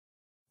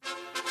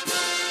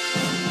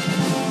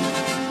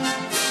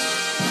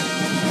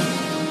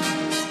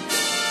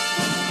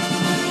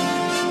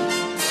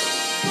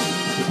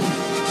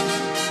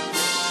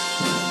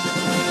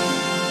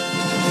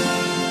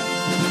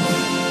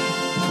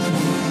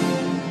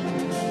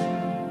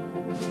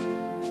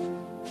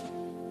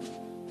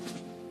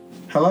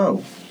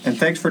Hello, and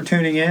thanks for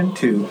tuning in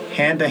to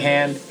Hand to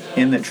Hand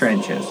in the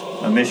Trenches,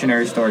 a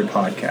missionary story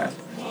podcast.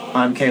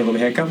 I'm Caleb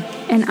Hickam.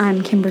 And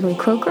I'm Kimberly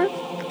Croker.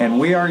 And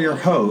we are your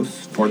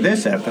hosts for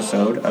this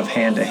episode of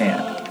Hand to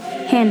Hand.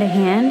 Hand to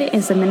Hand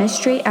is a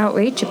ministry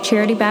outreach of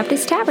Charity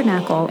Baptist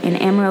Tabernacle in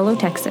Amarillo,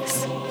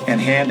 Texas.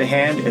 And Hand to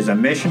Hand is a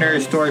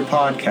missionary story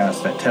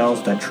podcast that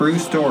tells the true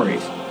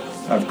stories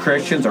of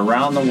Christians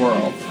around the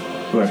world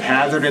who have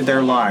hazarded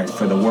their lives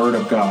for the Word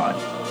of God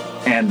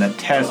and the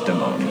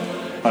testimony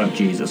of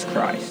Jesus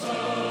Christ.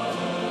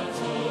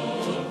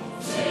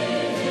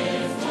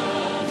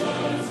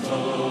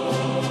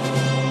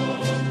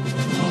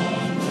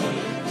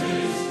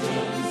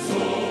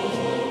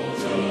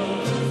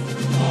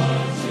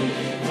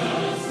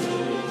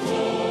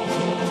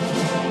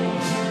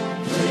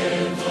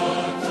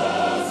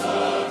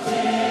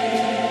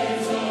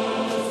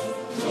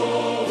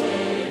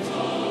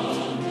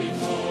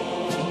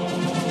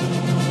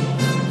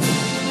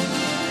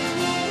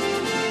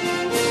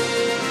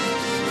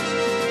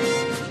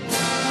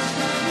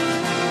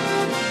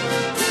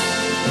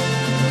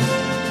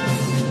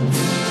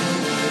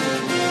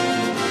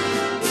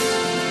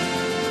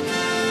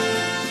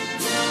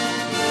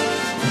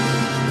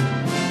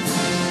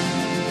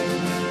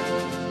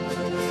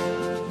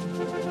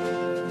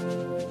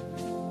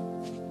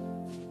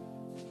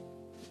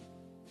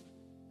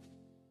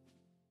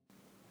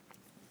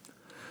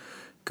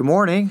 Good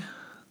morning,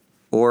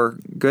 or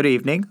good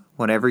evening,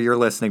 whenever you're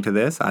listening to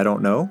this. I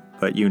don't know,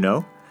 but you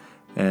know,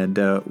 and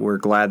we're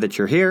glad that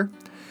you're here.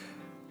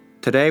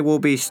 Today we'll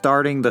be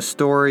starting the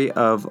story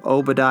of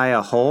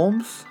Obadiah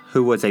Holmes,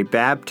 who was a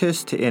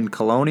Baptist in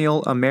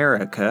colonial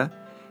America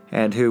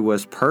and who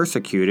was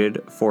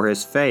persecuted for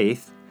his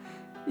faith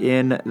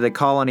in the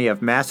colony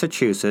of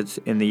Massachusetts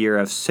in the year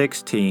of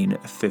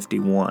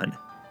 1651.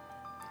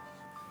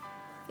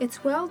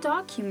 It's well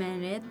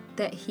documented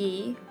that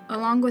he,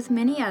 along with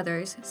many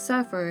others,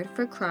 suffered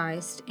for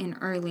Christ in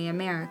early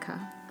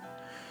America.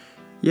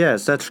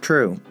 Yes, that's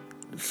true.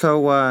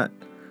 So,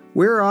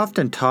 we're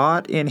often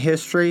taught in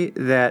history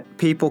that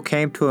people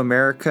came to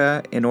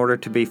America in order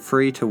to be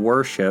free to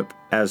worship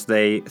as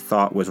they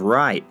thought was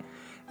right.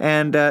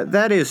 And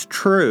that is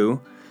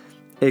true,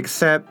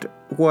 except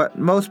what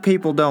most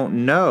people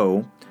don't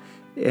know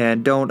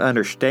and don't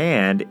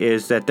understand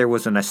is that there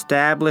was an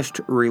established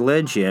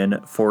religion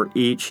for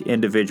each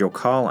individual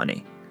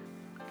colony.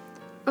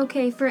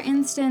 Okay, for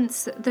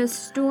instance, the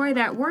story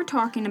that we're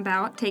talking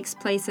about takes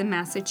place in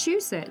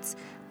Massachusetts,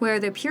 where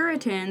the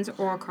Puritans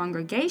or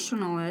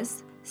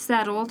Congregationalists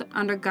settled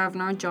under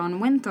Governor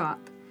John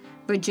Winthrop.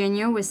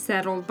 Virginia was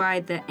settled by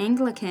the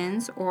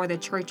Anglicans or the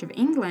Church of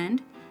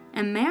England,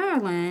 and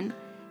Maryland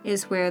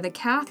is where the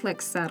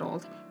Catholics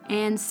settled,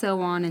 and so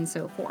on and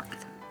so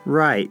forth.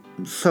 Right.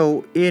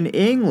 So in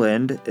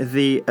England,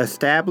 the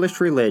established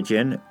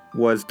religion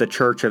was the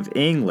Church of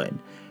England,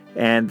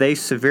 and they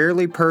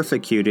severely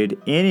persecuted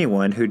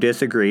anyone who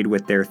disagreed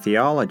with their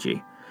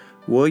theology.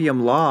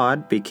 William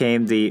Laud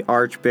became the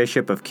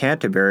Archbishop of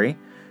Canterbury,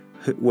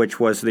 which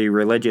was the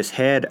religious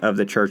head of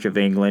the Church of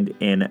England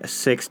in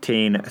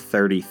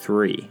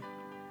 1633.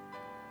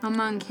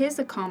 Among his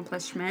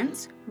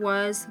accomplishments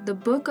was the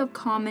Book of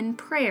Common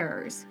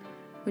Prayers,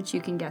 which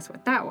you can guess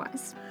what that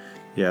was.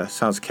 Yeah,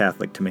 sounds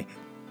Catholic to me.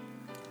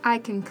 I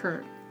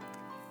concur.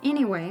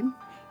 Anyway,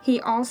 he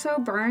also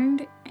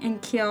burned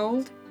and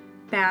killed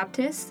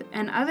Baptists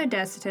and other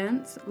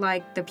dissidents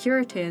like the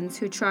Puritans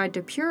who tried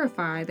to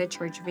purify the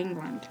Church of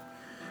England.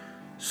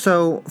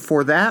 So,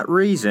 for that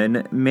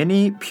reason,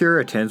 many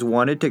Puritans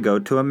wanted to go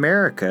to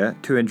America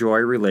to enjoy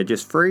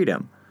religious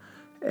freedom.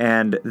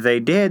 And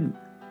they did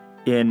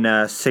in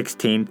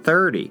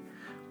 1630.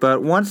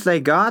 But once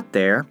they got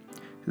there,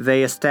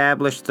 they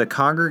established the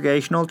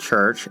Congregational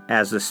Church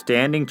as the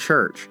standing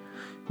church,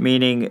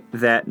 meaning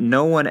that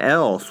no one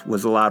else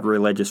was allowed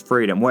religious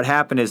freedom. What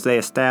happened is they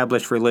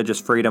established religious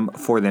freedom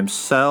for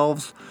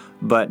themselves,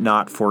 but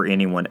not for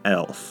anyone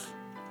else.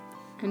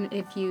 And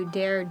if you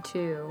dared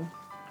to...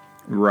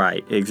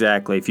 Right,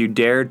 exactly. If you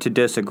dared to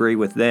disagree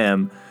with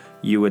them,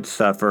 you would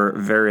suffer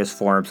various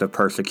forms of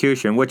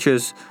persecution, which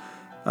is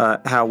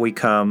how we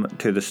come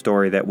to the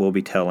story that we'll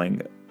be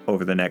telling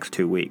over the next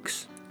 2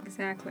 weeks.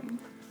 Exactly.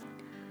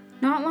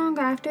 Not long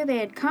after they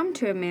had come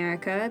to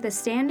America, the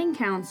Standing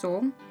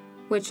Council,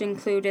 which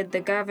included the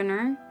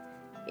governor,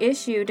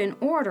 issued an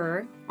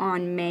order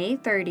on May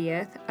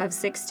 30th of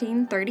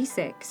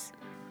 1636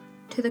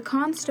 to the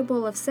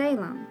Constable of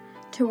Salem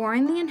to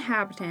warn the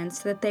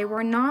inhabitants that they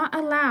were not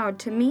allowed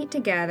to meet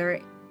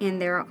together in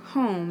their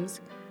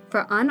homes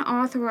for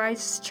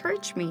unauthorized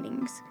church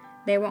meetings.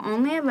 They were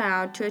only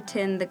allowed to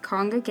attend the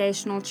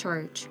Congregational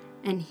Church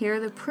and hear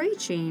the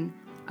preaching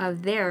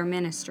of their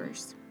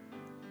ministers.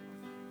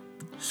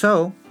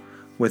 So,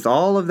 With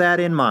all of that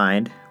in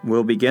mind,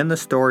 we'll begin the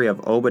story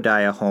of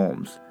Obadiah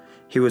Holmes.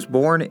 He was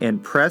born in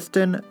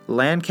Preston,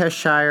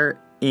 Lancashire,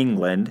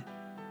 England,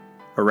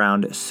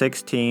 around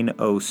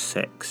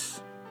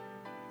 1606.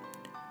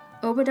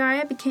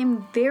 Obadiah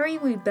became very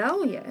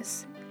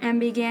rebellious and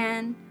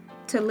began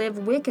to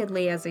live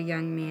wickedly as a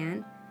young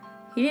man.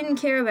 He didn't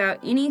care about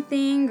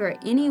anything or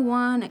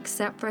anyone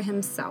except for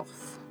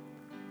himself.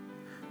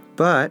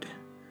 But,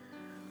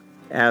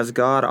 as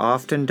God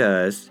often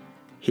does,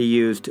 he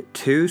used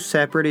two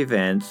separate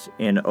events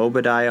in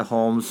Obadiah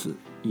Holmes'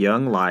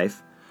 young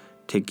life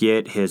to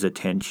get his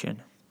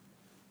attention.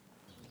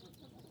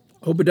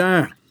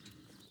 Obadiah,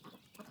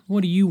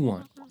 What do you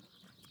want?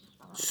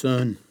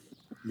 son,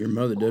 your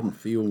mother doesn't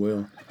feel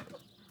well.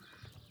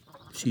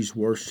 She's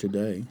worse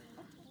today.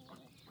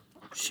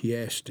 She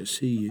asked to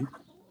see you.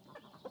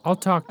 I'll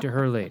talk to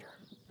her later.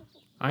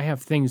 I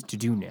have things to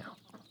do now.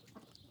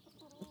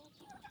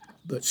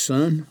 But,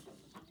 son,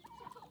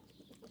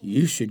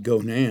 you should go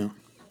now.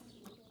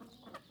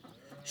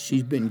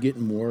 She's been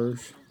getting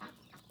worse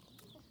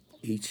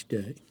each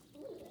day.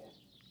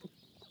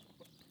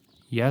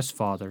 Yes,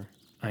 Father,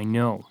 I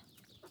know.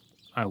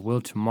 I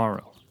will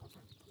tomorrow.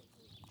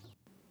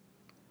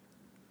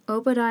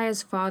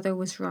 Obadiah's father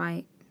was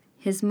right.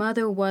 His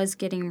mother was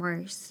getting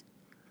worse,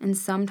 and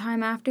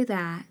sometime after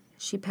that,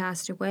 she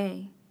passed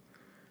away.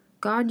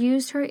 God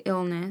used her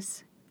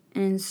illness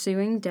and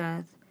ensuing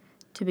death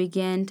to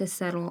begin to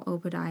settle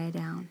Obadiah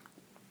down.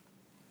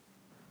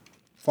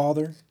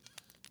 Father,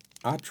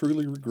 I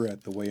truly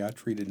regret the way I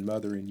treated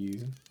Mother and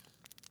you.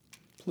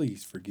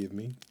 Please forgive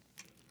me.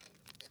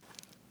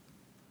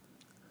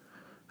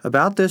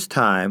 About this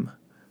time,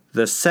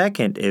 the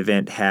second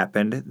event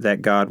happened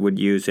that God would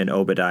use in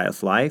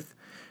Obadiah's life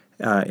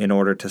in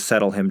order to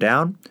settle him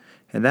down,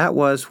 and that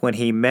was when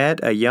he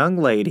met a young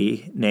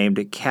lady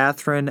named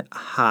Catherine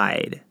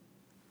Hyde.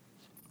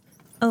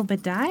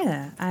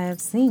 Obadiah, I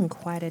have seen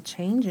quite a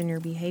change in your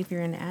behavior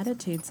and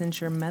attitude since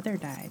your mother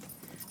died.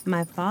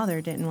 My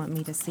father didn't want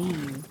me to see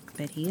you,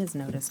 but he has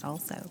noticed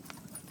also.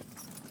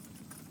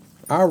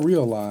 I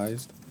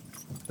realized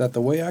that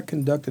the way I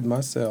conducted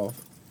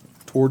myself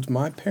towards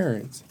my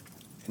parents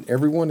and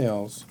everyone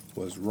else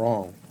was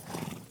wrong.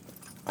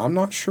 I'm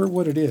not sure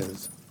what it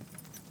is,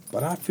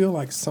 but I feel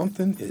like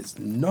something is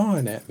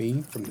gnawing at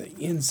me from the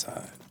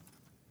inside.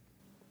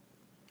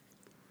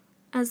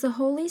 As the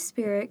Holy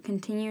Spirit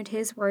continued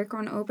his work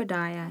on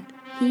Obadiah,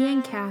 he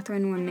and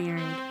Catherine were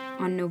married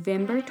on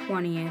November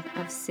 20th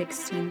of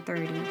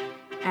 1630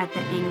 at the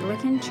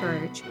Anglican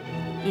Church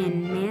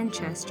in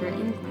Manchester,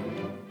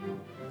 England.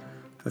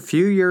 A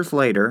few years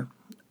later,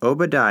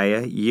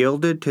 Obadiah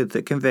yielded to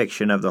the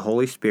conviction of the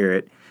Holy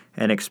Spirit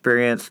and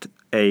experienced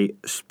a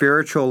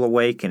spiritual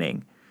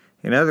awakening.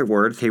 In other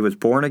words, he was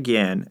born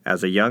again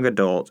as a young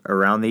adult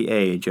around the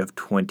age of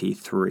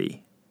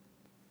 23.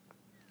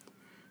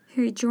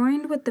 He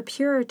joined with the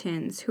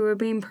Puritans, who were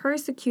being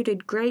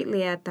persecuted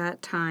greatly at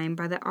that time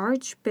by the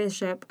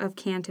Archbishop of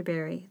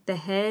Canterbury, the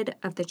head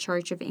of the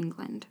Church of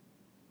England.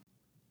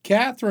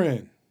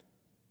 Catherine,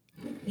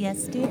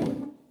 Yes, dear?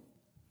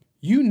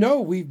 you know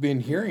we've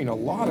been hearing a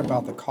lot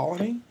about the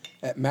colony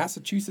at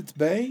Massachusetts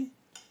Bay.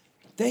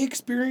 They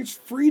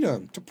experienced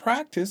freedom to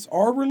practice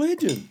our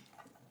religion.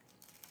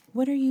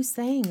 What are you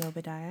saying,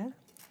 Obadiah?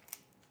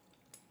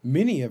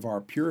 Many of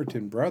our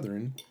Puritan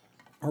brethren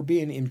are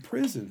being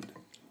imprisoned,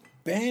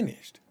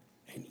 banished,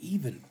 and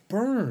even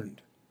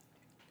burned.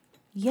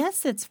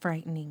 Yes, it's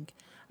frightening.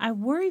 I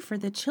worry for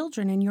the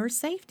children and your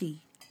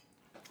safety.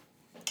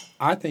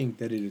 I think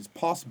that it is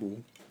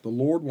possible the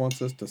Lord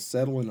wants us to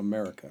settle in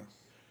America,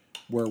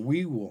 where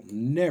we will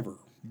never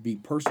be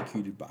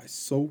persecuted by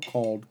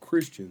so-called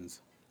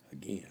Christians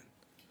again.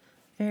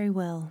 Very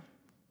well.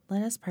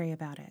 Let us pray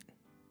about it.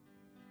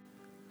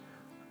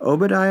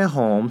 Obadiah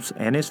Holmes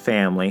and his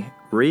family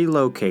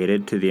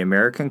relocated to the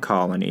American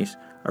colonies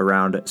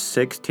around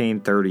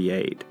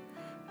 1638.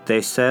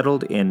 They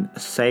settled in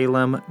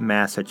Salem,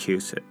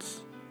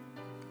 Massachusetts.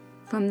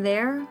 From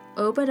there,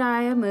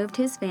 Obadiah moved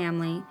his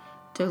family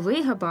to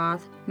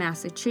Rehoboth,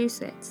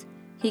 Massachusetts.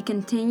 He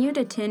continued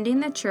attending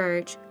the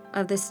Church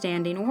of the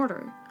Standing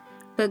Order,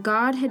 but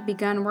God had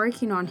begun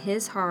working on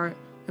his heart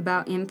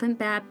about infant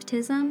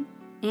baptism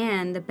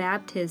and the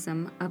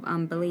baptism of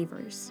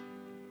unbelievers.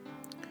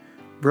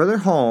 Brother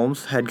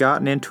Holmes had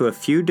gotten into a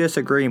few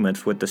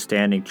disagreements with the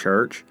Standing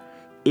Church,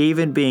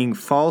 even being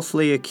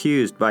falsely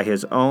accused by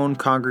his own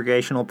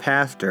congregational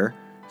pastor,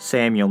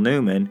 Samuel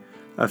Newman,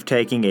 of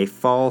taking a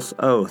false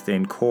oath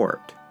in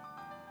court.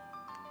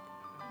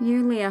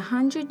 Nearly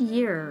 100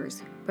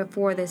 years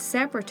before the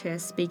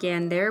Separatists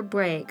began their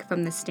break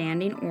from the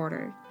Standing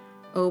Order,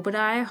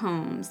 Obadiah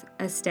Holmes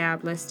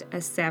established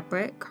a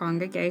separate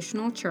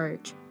congregational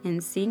church in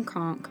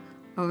Seekonk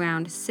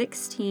around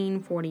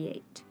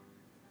 1648.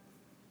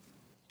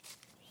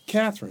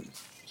 Catherine,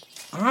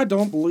 I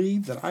don't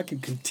believe that I can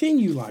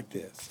continue like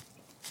this.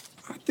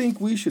 I think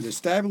we should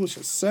establish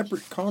a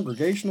separate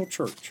congregational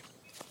church.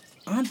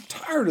 I'm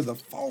tired of the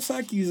false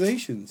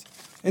accusations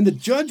and the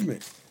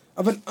judgment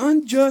of an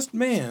unjust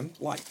man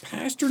like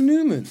Pastor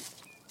Newman.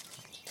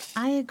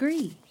 I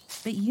agree,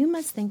 but you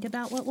must think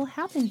about what will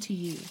happen to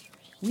you.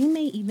 We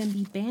may even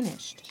be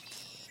banished.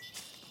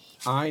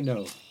 I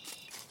know,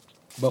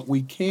 but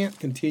we can't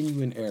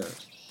continue in error.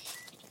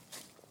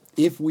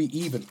 If we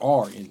even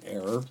are in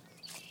error,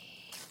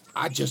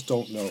 I just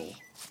don't know.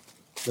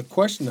 The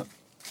question of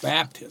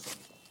baptism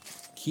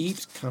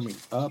keeps coming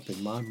up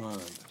in my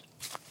mind.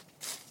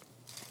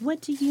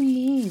 What do you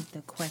mean,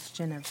 the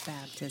question of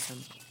baptism?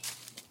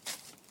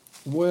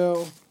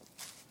 Well,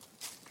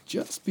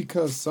 just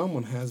because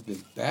someone has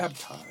been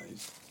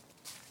baptized,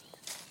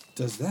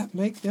 does that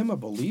make them a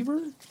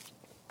believer?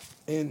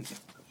 And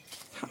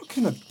how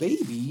can a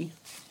baby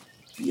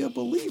be a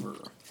believer?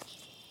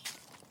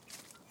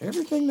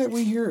 Everything that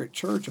we hear at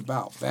church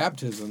about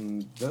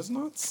baptism does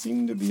not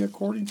seem to be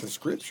according to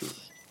Scripture.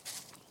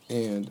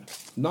 And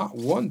not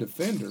one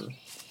defender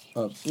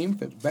of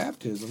infant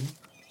baptism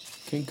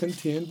can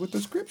contend with the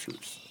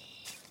Scriptures.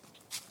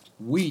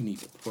 We need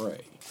to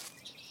pray.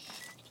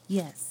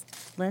 Yes,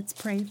 let's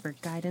pray for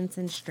guidance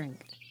and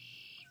strength.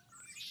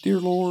 Dear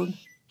Lord,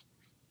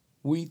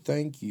 we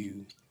thank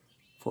you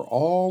for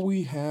all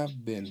we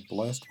have been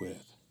blessed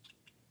with.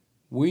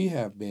 We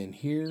have been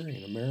here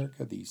in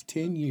America these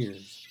 10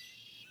 years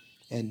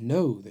and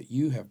know that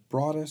you have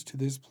brought us to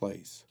this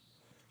place.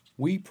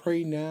 We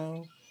pray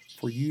now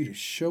for you to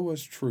show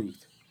us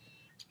truth.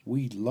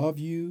 We love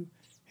you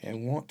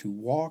and want to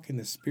walk in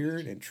the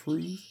Spirit and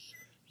truth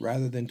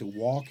rather than to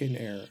walk in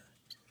error.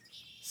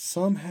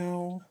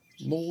 Somehow,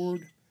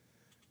 Lord,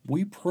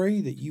 we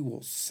pray that you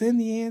will send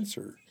the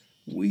answer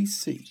we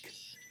seek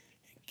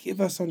and give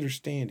us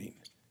understanding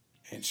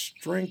and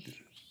strength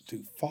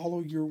to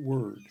follow your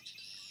word.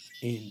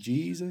 In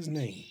Jesus'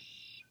 name,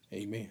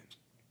 amen.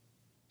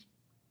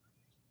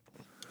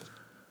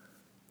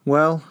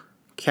 Well,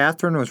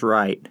 Catherine was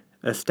right.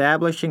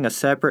 Establishing a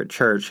separate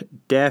church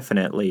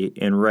definitely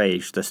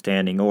enraged the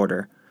Standing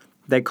Order.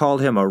 They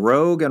called him a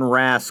rogue and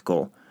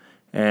rascal,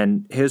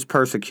 and his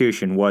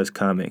persecution was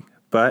coming.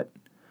 But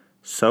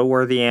so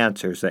were the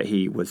answers that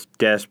he was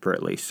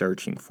desperately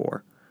searching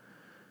for,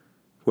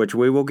 which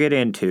we will get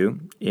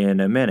into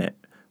in a minute.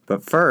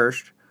 But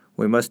first,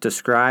 we must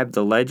describe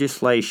the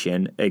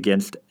legislation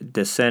against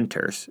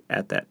dissenters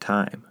at that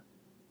time.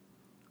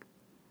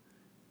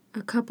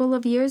 A couple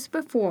of years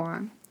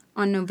before,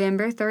 on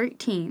November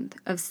 13th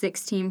of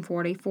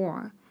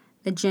 1644,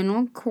 the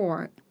General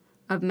Court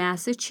of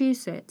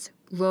Massachusetts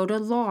wrote a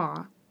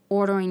law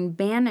ordering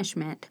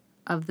banishment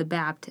of the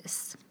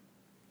Baptists.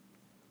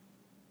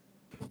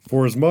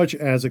 Forasmuch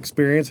as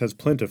experience has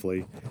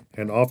plentifully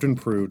and often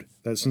proved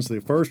that since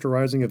the first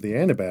arising of the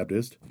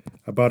Anabaptists,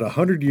 about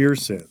 100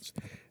 years since,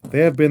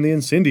 they have been the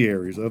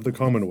incendiaries of the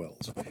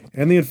commonwealths,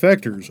 and the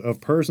infectors of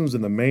persons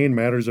in the main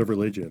matters of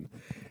religion,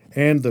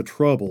 and the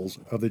troubles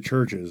of the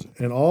churches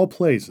in all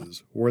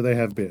places where they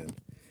have been.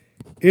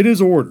 It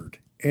is ordered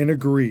and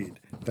agreed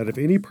that if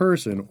any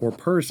person or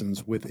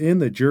persons within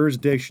the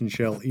jurisdiction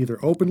shall either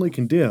openly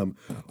condemn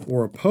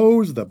or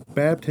oppose the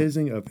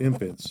baptizing of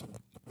infants,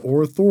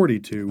 or authority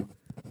to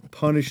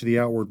punish the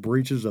outward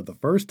breaches of the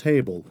first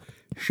table,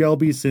 shall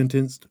be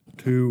sentenced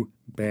to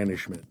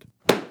banishment.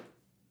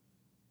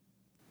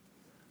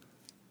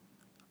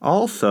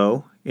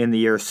 Also, in the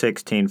year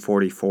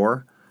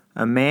 1644,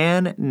 a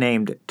man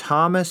named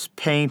Thomas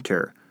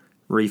Painter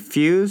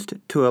refused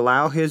to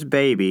allow his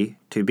baby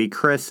to be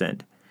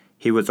christened.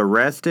 He was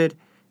arrested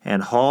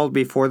and hauled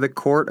before the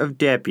Court of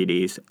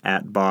Deputies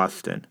at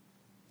Boston.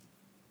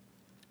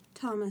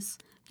 Thomas,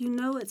 you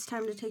know it's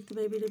time to take the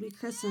baby to be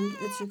christened.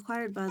 It's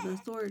required by the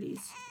authorities.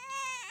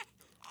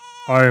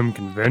 I am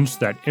convinced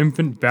that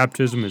infant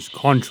baptism is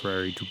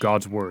contrary to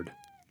God's word.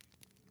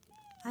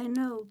 I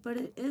know, but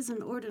it is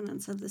an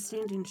ordinance of the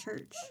standing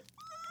church.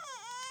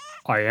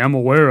 I am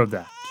aware of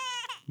that,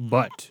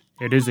 but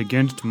it is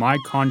against my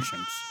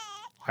conscience.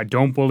 I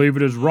don't believe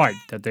it is right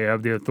that they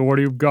have the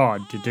authority of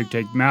God to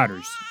dictate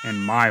matters in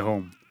my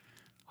home.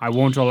 I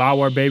won't allow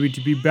our baby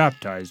to be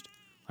baptized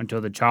until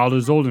the child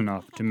is old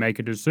enough to make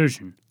a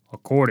decision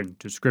according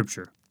to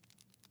Scripture.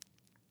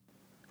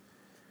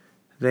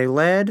 They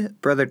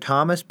led Brother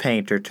Thomas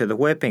Painter to the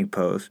whipping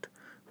post,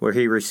 where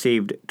he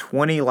received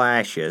 20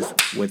 lashes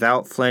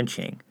without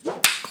flinching,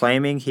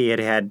 claiming he had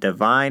had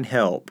divine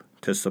help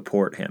to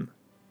support him.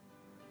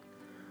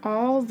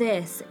 All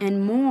this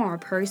and more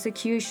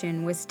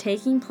persecution was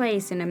taking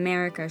place in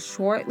America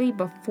shortly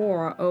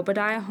before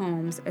Obadiah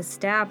Holmes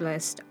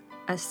established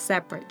a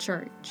separate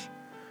church.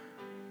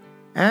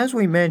 As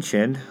we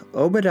mentioned,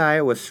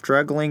 Obadiah was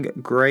struggling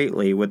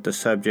greatly with the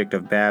subject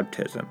of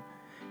baptism.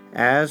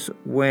 As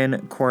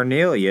when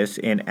Cornelius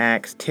in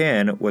Acts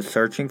 10 was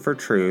searching for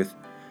truth,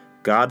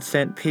 God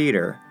sent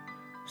Peter.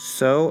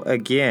 So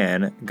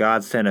again,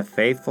 God sent a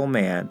faithful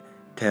man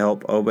to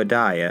help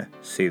Obadiah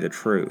see the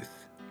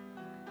truth.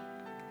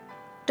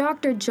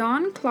 Dr.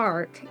 John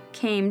Clark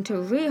came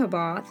to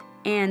Rehoboth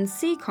and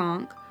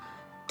Seekonk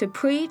to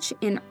preach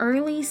in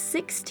early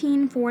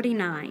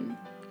 1649.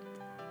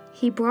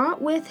 He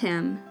brought with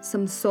him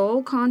some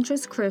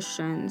soul-conscious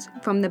Christians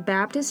from the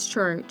Baptist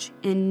Church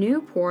in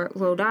Newport,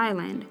 Rhode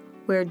Island,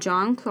 where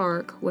John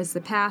Clark was the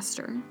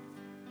pastor.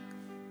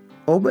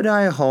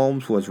 Obadiah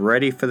Holmes was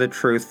ready for the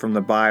truth from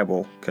the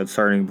Bible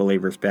concerning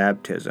believers'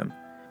 baptism.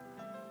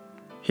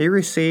 He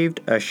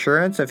received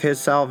assurance of his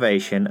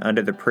salvation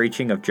under the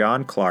preaching of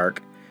John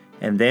Clark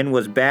and then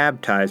was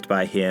baptized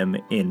by him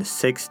in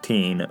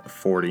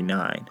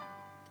 1649.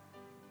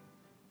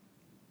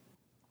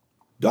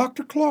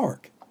 Dr.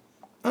 Clark,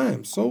 I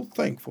am so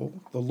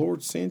thankful the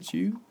Lord sent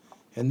you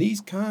and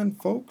these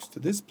kind folks to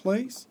this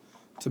place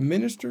to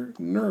minister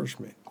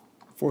nourishment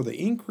for the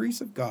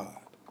increase of God.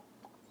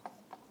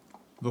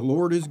 The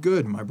Lord is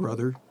good, my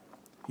brother.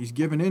 He's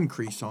given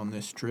increase on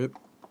this trip.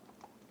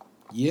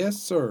 Yes,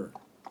 sir.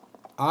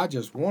 I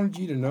just wanted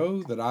you to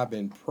know that I've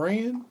been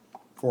praying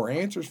for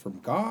answers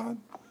from God,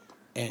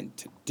 and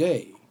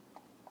today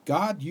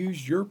God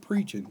used your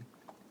preaching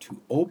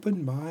to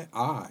open my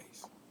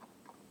eyes.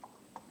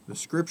 The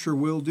scripture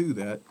will do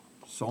that.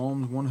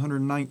 Psalms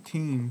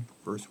 119,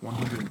 verse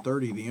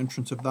 130, the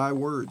entrance of thy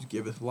words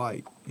giveth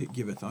light, it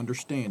giveth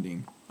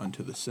understanding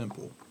unto the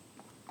simple.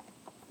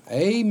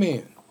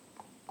 Amen.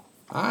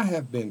 I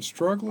have been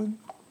struggling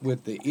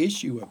with the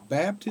issue of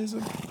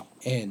baptism,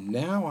 and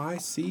now I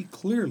see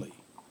clearly.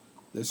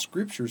 The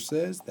scripture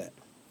says that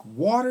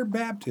water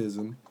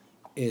baptism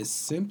is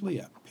simply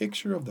a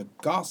picture of the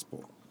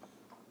gospel,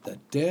 the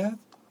death,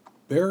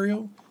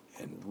 burial,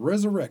 and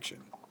resurrection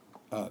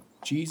of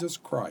Jesus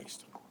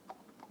Christ.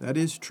 That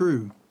is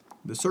true.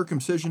 The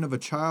circumcision of a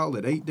child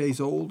at 8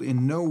 days old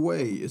in no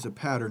way is a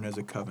pattern as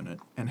a covenant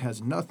and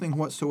has nothing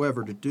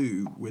whatsoever to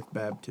do with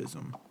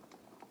baptism.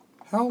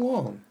 How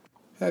long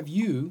have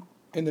you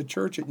and the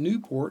church at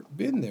Newport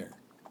been there?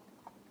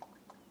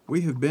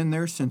 We have been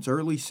there since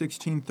early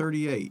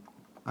 1638.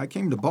 I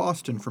came to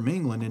Boston from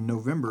England in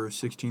November of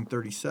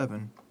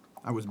 1637.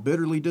 I was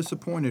bitterly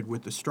disappointed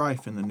with the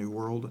strife in the New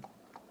World.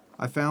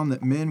 I found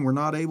that men were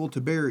not able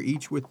to bear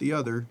each with the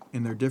other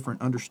in their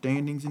different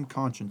understandings and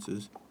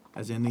consciences,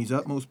 as in these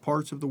utmost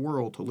parts of the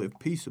world to live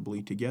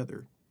peaceably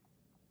together.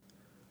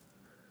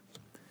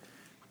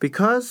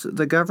 Because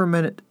the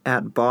government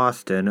at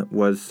Boston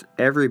was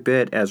every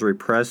bit as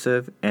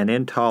repressive and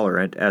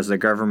intolerant as the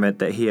government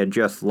that he had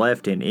just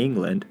left in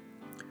England,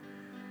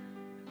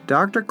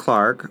 Dr.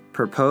 Clark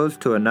proposed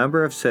to a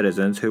number of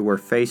citizens who were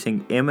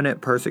facing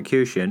imminent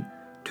persecution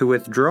to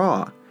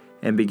withdraw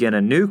and begin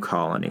a new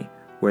colony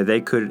where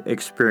they could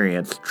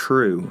experience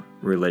true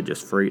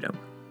religious freedom.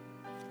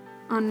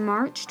 On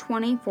March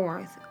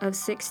 24th of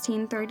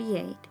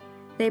 1638,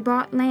 they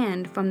bought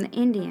land from the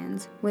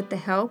Indians with the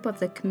help of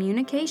the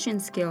communication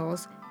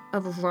skills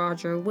of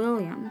Roger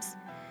Williams.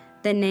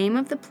 The name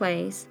of the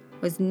place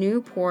was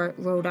Newport,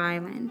 Rhode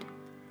Island.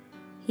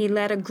 He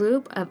led a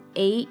group of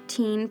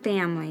 18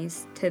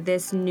 families to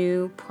this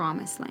new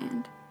promised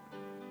land.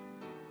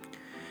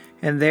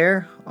 And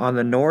there, on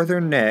the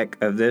northern neck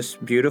of this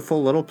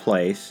beautiful little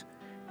place,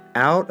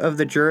 out of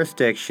the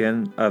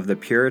jurisdiction of the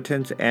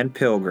Puritans and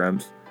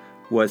Pilgrims,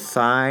 was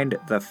signed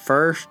the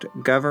first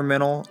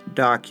governmental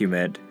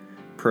document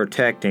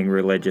protecting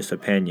religious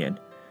opinion.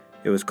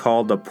 It was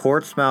called the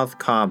Portsmouth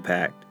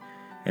Compact,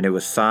 and it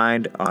was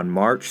signed on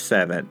March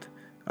 7th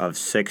of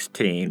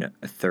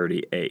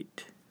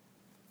 1638.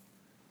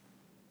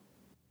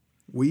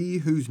 We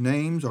whose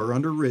names are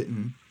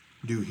underwritten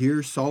do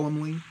here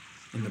solemnly,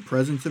 in the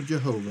presence of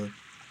Jehovah,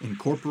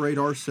 incorporate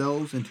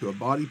ourselves into a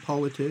body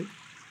politic,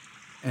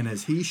 and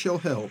as he shall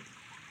help,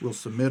 will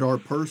submit our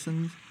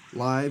persons,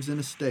 lives, and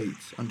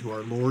estates unto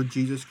our Lord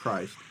Jesus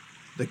Christ,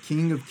 the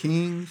King of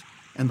kings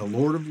and the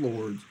Lord of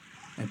lords,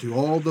 and to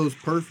all those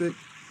perfect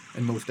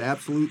and most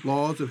absolute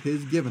laws of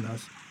his given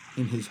us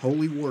in his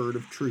holy word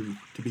of truth,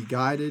 to be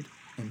guided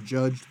and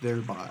judged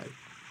thereby.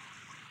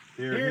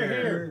 Hear,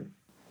 hear.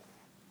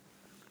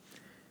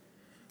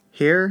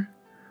 Here,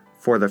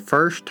 for the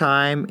first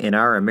time in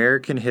our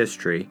American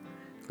history,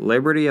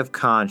 liberty of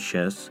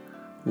conscience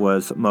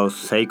was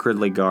most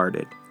sacredly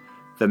guarded.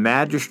 The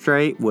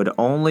magistrate would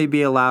only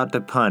be allowed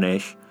to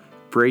punish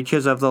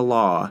breaches of the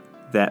law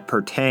that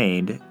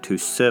pertained to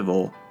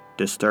civil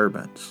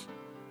disturbance.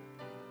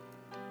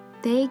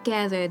 They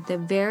gathered the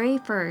very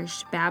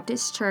first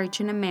Baptist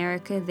church in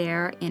America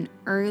there in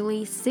early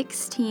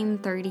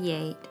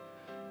 1638,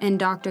 and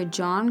Dr.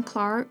 John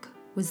Clark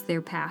was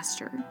their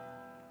pastor.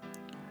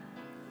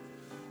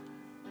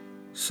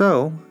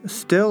 So,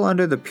 still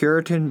under the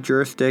Puritan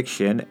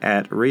jurisdiction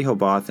at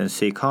Rehoboth and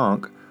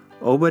Seekonk,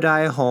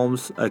 Obadiah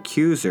Holmes'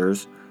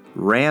 accusers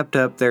ramped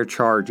up their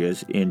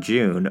charges in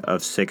June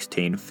of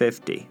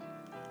 1650.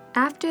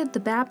 After the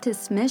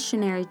Baptist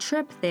missionary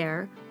trip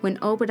there, when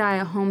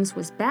Obadiah Holmes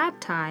was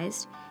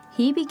baptized,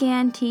 he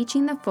began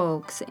teaching the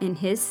folks in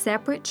his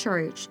separate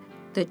church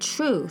the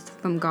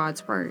truth from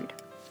God's Word.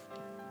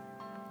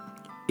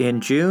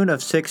 In June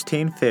of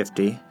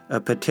 1650, a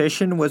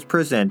petition was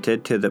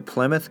presented to the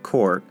Plymouth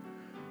court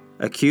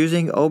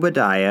accusing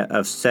Obadiah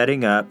of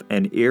setting up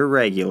an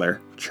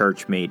irregular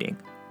church meeting.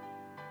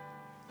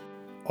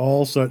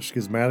 All such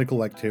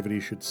schismatical activity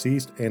should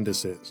cease and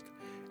desist,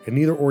 and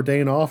neither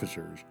ordain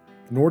officers,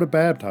 nor to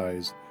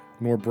baptize,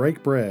 nor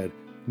break bread,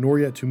 nor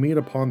yet to meet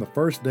upon the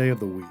first day of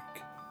the week.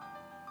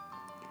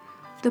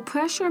 The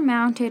pressure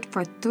mounted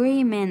for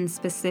 3 men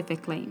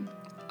specifically: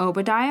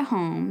 Obadiah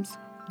Holmes,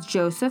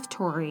 Joseph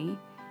Torrey,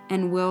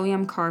 and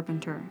William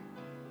Carpenter.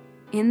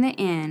 In the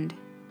end,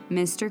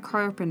 Mr.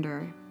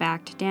 Carpenter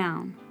backed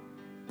down,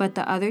 but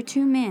the other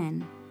 2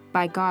 men,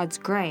 by God's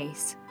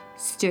grace,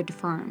 stood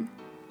firm.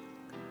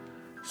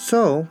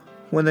 So,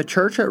 when the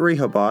church at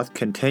Rehoboth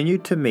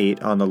continued to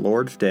meet on the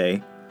Lord's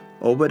Day,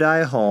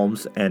 Obadiah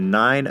Holmes and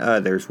 9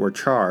 others were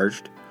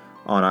charged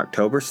on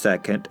October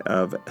 2nd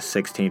of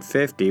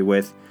 1650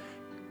 with,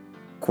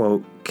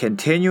 quote,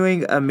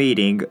 continuing a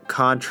meeting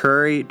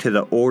contrary to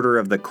the order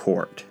of the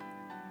court.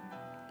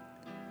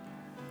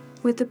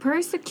 With the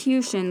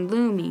persecution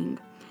looming,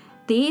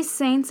 these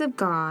saints of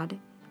God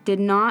did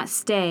not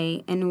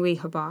stay in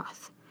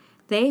Rehoboth.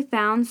 They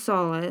found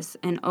solace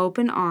and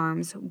open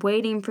arms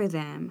waiting for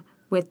them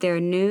with their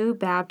new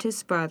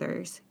Baptist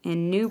brothers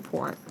in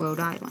Newport, Rhode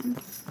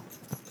Island.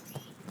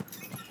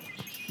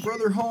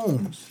 Brother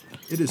Holmes,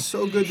 it is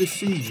so good to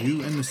see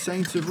you and the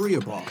saints of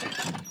Rehoboth.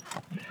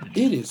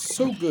 It is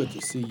so good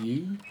to see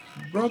you,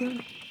 brother.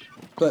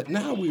 But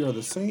now we are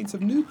the saints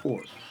of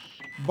Newport.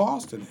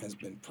 Boston has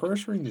been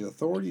pressuring the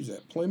authorities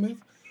at Plymouth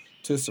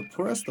to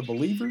suppress the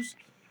believers,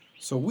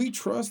 so we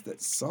trust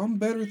that some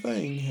better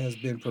thing has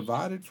been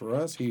provided for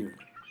us here.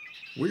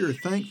 We are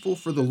thankful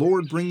for the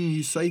Lord bringing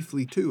you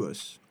safely to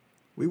us.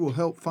 We will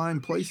help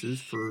find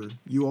places for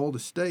you all to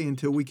stay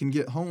until we can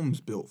get homes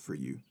built for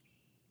you.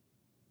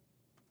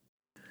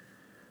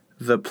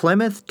 The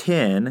Plymouth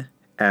 10,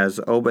 as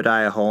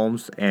Obadiah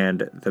Holmes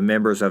and the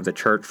members of the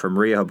church from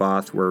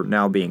Rehoboth were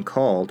now being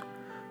called,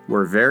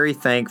 were very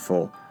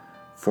thankful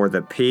for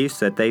the peace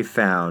that they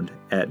found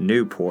at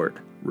Newport,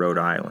 Rhode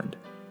Island.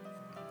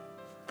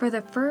 For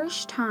the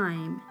first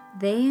time,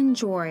 they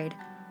enjoyed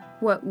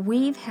what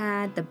we've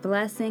had the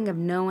blessing of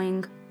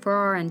knowing for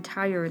our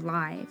entire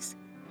lives: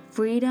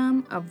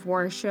 freedom of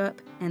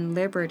worship and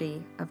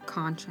liberty of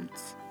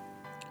conscience.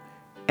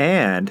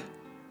 And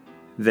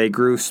they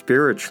grew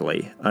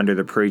spiritually under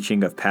the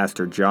preaching of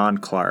Pastor John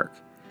Clark,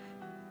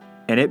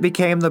 and it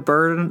became the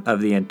burden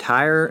of the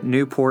entire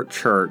Newport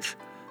church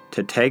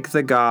to take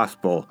the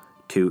gospel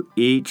to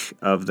each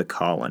of the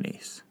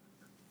colonies.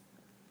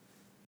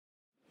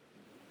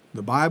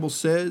 The Bible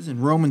says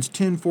in Romans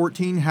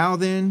 10:14, "How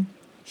then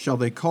shall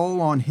they call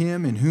on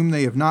him in whom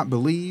they have not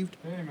believed?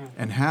 Amen.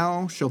 And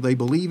how shall they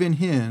believe in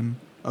him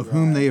of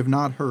whom they have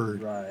not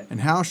heard? Right.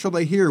 And how shall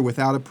they hear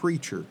without a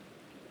preacher?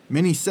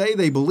 Many say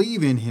they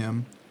believe in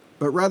him,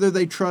 but rather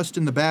they trust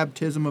in the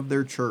baptism of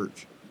their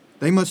church.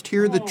 They must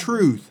hear the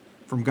truth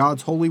from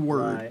God's holy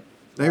word. Right.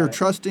 They are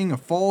trusting a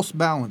false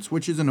balance,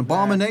 which is an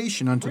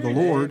abomination unto the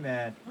Lord.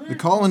 Amen. The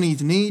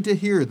colonies need to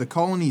hear. The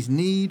colonies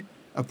need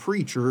a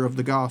preacher of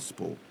the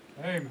gospel.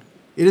 Amen.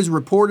 It is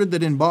reported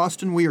that in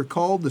Boston we are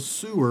called the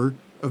sewer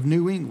of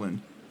New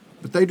England,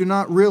 but they do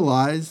not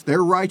realize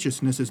their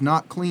righteousness is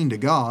not clean to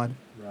God.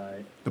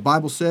 Right. The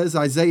Bible says,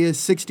 Isaiah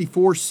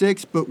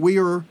 64:6, "But we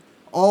are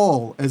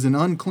all as an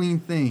unclean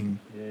thing,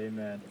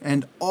 Amen.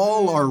 and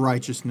all our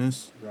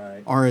righteousness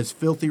Right. are as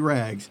filthy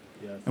rags.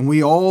 Yes. And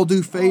we all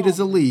do fade as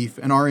a leaf,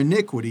 and our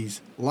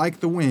iniquities,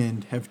 like the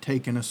wind, have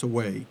taken us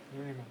away."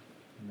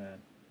 Amen.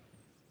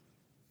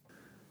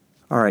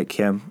 All right,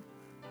 Kim.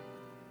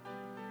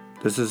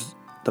 This is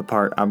the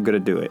part I'm going to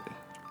do it.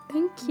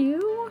 Thank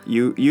you.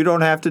 You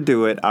don't have to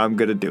do it. I'm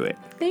going to do it.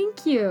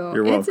 Thank you.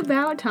 You're It's welcome.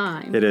 about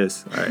time. It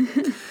is. All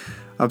right.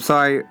 I'm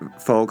sorry,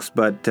 folks,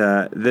 but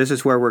this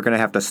is where we're going to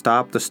have to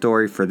stop the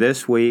story for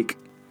this week.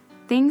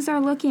 Things are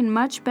looking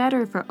much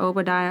better for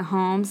Obadiah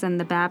Holmes and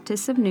the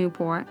Baptists of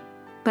Newport,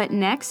 but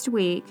next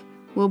week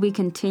we'll be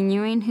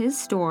continuing his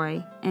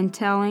story and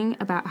telling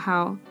about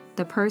how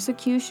the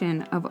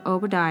persecution of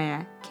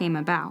Obadiah came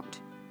about.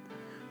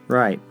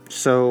 Right.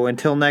 So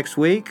until next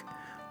week,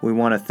 we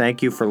want to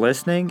thank you for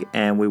listening,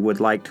 and we would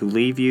like to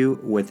leave you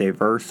with a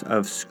verse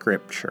of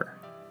Scripture.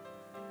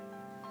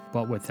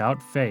 But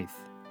without faith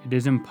it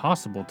is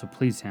impossible to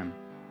please him.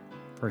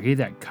 For he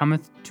that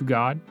cometh to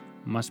God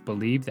must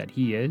believe that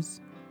he is,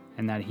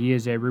 and that he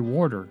is a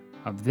rewarder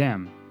of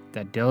them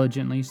that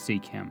diligently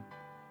seek him.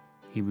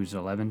 Hebrews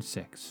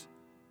 11:6.